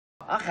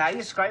Okay,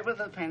 you scrape with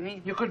a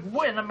penny. You could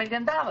win $1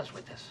 million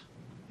with this.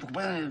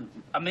 Well,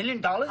 $1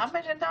 million? $1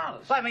 million.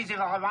 That means if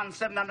I won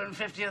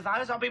 750 of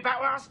those, I'll be back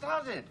where I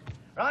started,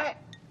 right?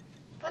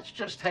 Let's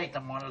just take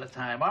them one at a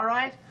time, all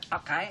right?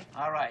 Okay.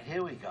 All right,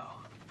 here we go.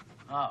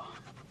 Oh.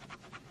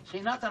 See,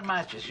 nothing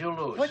matches. You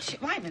lose.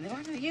 Wait a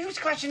minute. You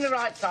scratching the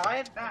right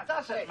side. It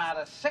doesn't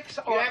matter. 6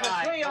 or 9. You have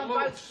a 3 on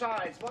both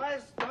sides. Why,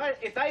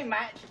 if they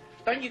match,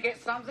 don't you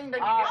get something?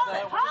 Don't you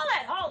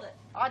Hold it.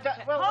 I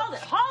don't... Well,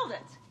 Hold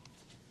it.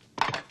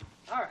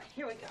 All right,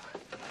 here we go.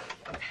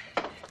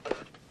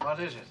 What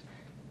is it?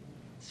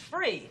 It's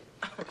free.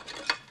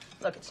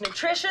 Look, it's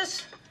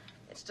nutritious.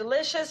 It's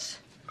delicious.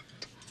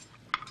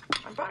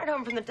 I brought it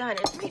home from the diner.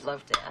 It's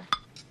meatloaf, Dad.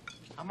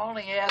 I'm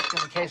only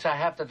asking in case I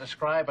have to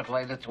describe it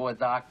later to a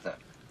doctor.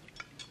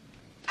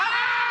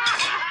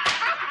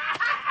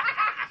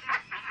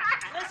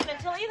 Listen,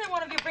 until either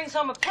one of you brings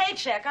home a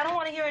paycheck, I don't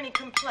want to hear any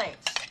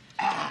complaints.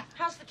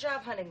 How's the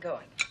job hunting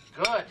going?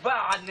 Good.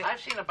 Well,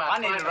 I've seen about I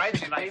need a 5 or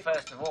 6 resume, people.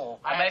 first of all.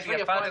 I have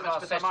 3 appointments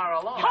for tomorrow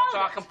alone.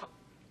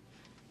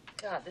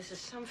 God, this is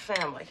some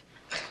family.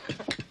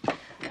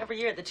 Every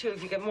year, the 2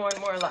 of you get more and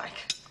more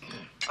alike.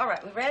 All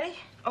right, we ready?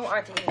 Oh,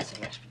 aren't they eating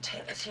some mashed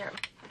potatoes here?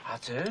 I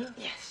do?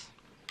 Yes.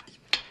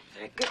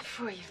 Very good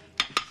for you.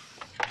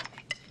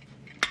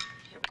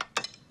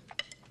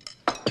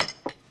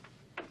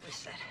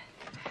 What's that?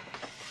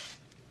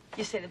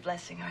 You say the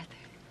blessing, Arthur.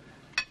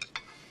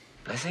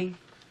 Blessing?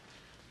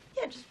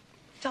 Yeah, just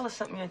tell us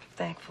something you're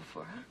thankful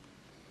for, huh?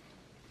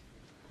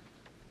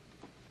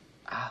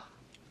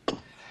 Oh.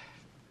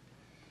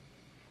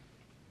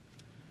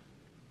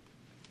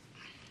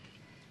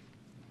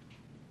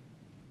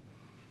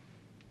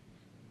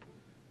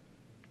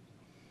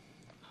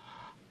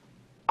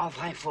 I'm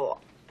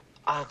thankful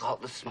I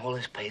got the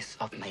smallest piece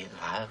of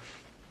meatloaf.